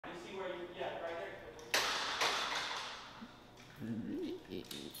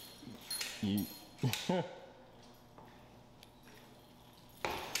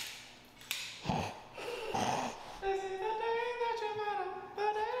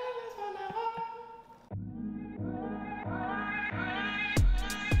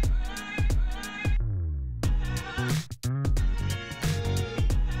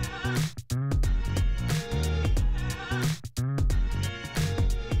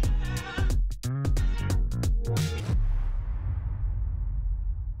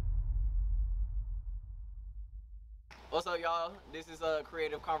What's up, y'all? This is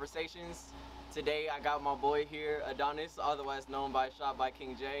Creative Conversations. Today I got my boy here, Adonis, otherwise known by Shot by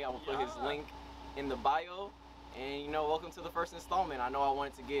King J. I'm gonna put his link in the bio. And you know, welcome to the first installment. I know I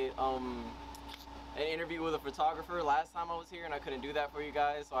wanted to get an interview with a photographer last time I was here, and I couldn't do that for you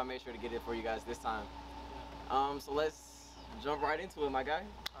guys, so I made sure to get it for you guys this time. So let's jump right into it, my guy.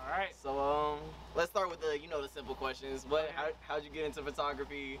 All right. So let's start with the the simple questions. How'd you get into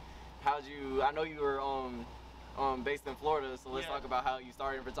photography? I know you were based in Florida, so let's talk about how you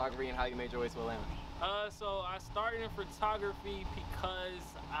started in photography and how you made your way to Atlanta. So I started in photography because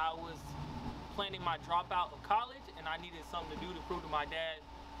I was planning my dropout of college, and I needed something to do to prove to my dad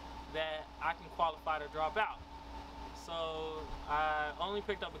that I can qualify to drop out. So I only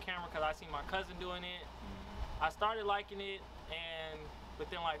picked up a camera because I seen my cousin doing it. I started liking it, and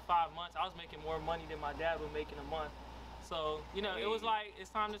within like 5 months, I was making more money than my dad was making a month. So it was like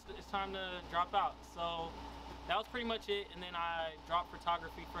it's time to drop out. So that was pretty much it, and then I dropped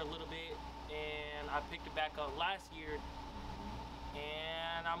photography for a little bit, and I picked it back up last year,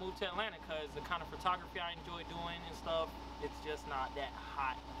 and I moved to Atlanta because the kind of photography I enjoy doing and stuff, it's just not that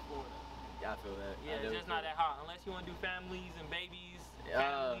hot in Florida. Yeah, I feel that. Yeah, it's just not that hot, unless you want to do families and babies,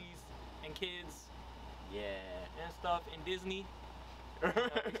 families and kids, and stuff, and Disney.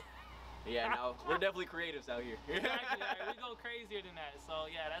 Yeah, no, we're definitely creatives out here. Exactly, like, we go crazier than that. So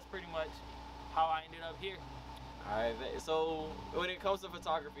yeah, that's pretty much how I ended up here. Alright, so when it comes to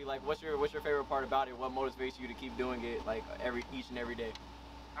photography, like what's your favorite part about it? What motivates you to keep doing it like each and every day?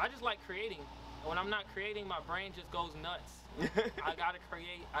 I just like creating. When I'm not creating, my brain just goes nuts. I gotta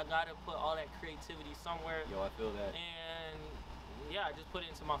create, I gotta put all that creativity somewhere. Yo, I feel that. And yeah, I just put it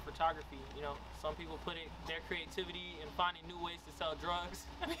into my photography. Some people put their creativity in finding new ways to sell drugs.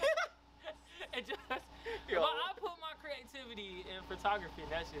 It just, but I put my creativity in photography,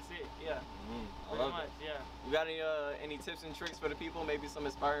 and that's just it. Yeah, I love it. Yeah. You got any tips and tricks for the people? Maybe some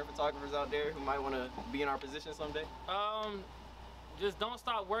aspiring photographers out there who might want to be in our position someday. Just don't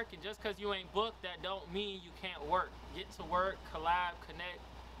stop working. Just because you ain't booked, that don't mean you can't work. Get to work, collab, connect.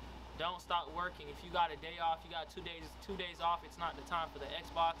 Don't stop working. If you got a day off, you got 2 days off. It's not the time for the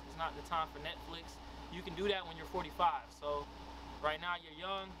Xbox. It's not the time for Netflix. You can do that when you're 45. So. Right now you're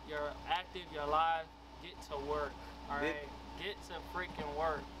young, you're active, you're alive. Get to work, all right? Get to freaking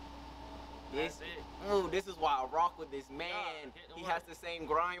work. That's it. Ooh, this is why I rock with this man. He has the same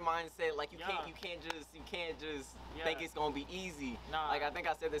grind mindset. Like you can't just think it's gonna be easy. Nah. Like I think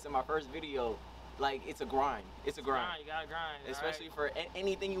I said this in my first video. Like it's a grind. It's a grind. You gotta grind. Especially for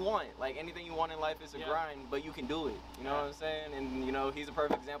anything you want. Like anything you want in life is a grind, but you can do it. You know what I'm saying? And he's a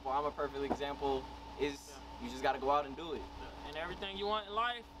perfect example. I'm a perfect example. You just gotta go out and do it. And everything you want in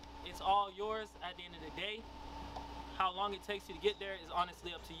life, it's all yours at the end of the day. How long it takes you to get there is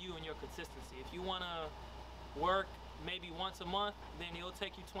honestly up to you and your consistency. If you want to work maybe once a month, then it'll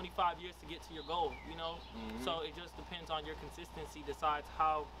take you 25 years to get to your goal, So it just depends on your consistency, decides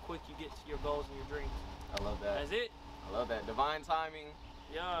how quick you get to your goals and your dreams. I love that. That's it. I love that. Divine timing.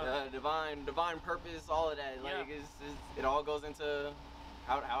 Yeah. Divine purpose, all of that. Like it all goes into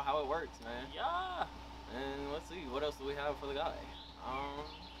how it works, man. Yeah. And let's see, what else do we have for the guy?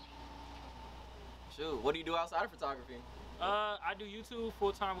 Shoot, what do you do outside of photography? I do YouTube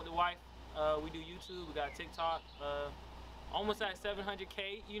full time with the wife. We do YouTube, we got TikTok. Almost at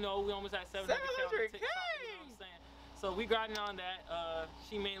 700K, we almost at 700K on TikTok, you know what I'm saying? So we grinding on that.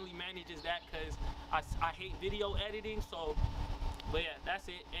 She mainly manages that because I hate video editing, so, but yeah, that's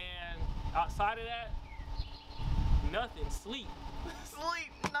it. And outside of that, nothing, sleep.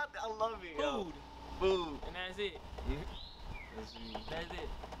 Sleep, nothing, I love it. Food. Food. And that's it. That's it.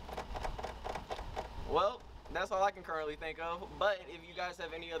 Well, that's all I can currently think of. But if you guys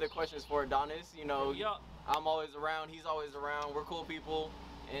have any other questions for Adonis, I'm always around, he's always around, we're cool people.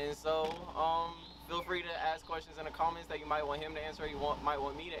 And so, feel free to ask questions in the comments that you might want him to answer, or might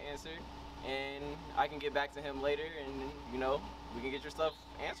want me to answer. And I can get back to him later and, we can get your stuff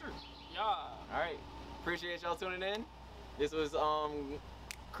answered. Yeah. All right. Appreciate y'all tuning in. This was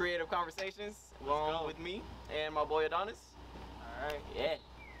Creative Conversations with me and my boy Adonis. All right. Yeah.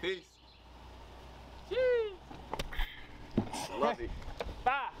 Peace. Jeez. Love it.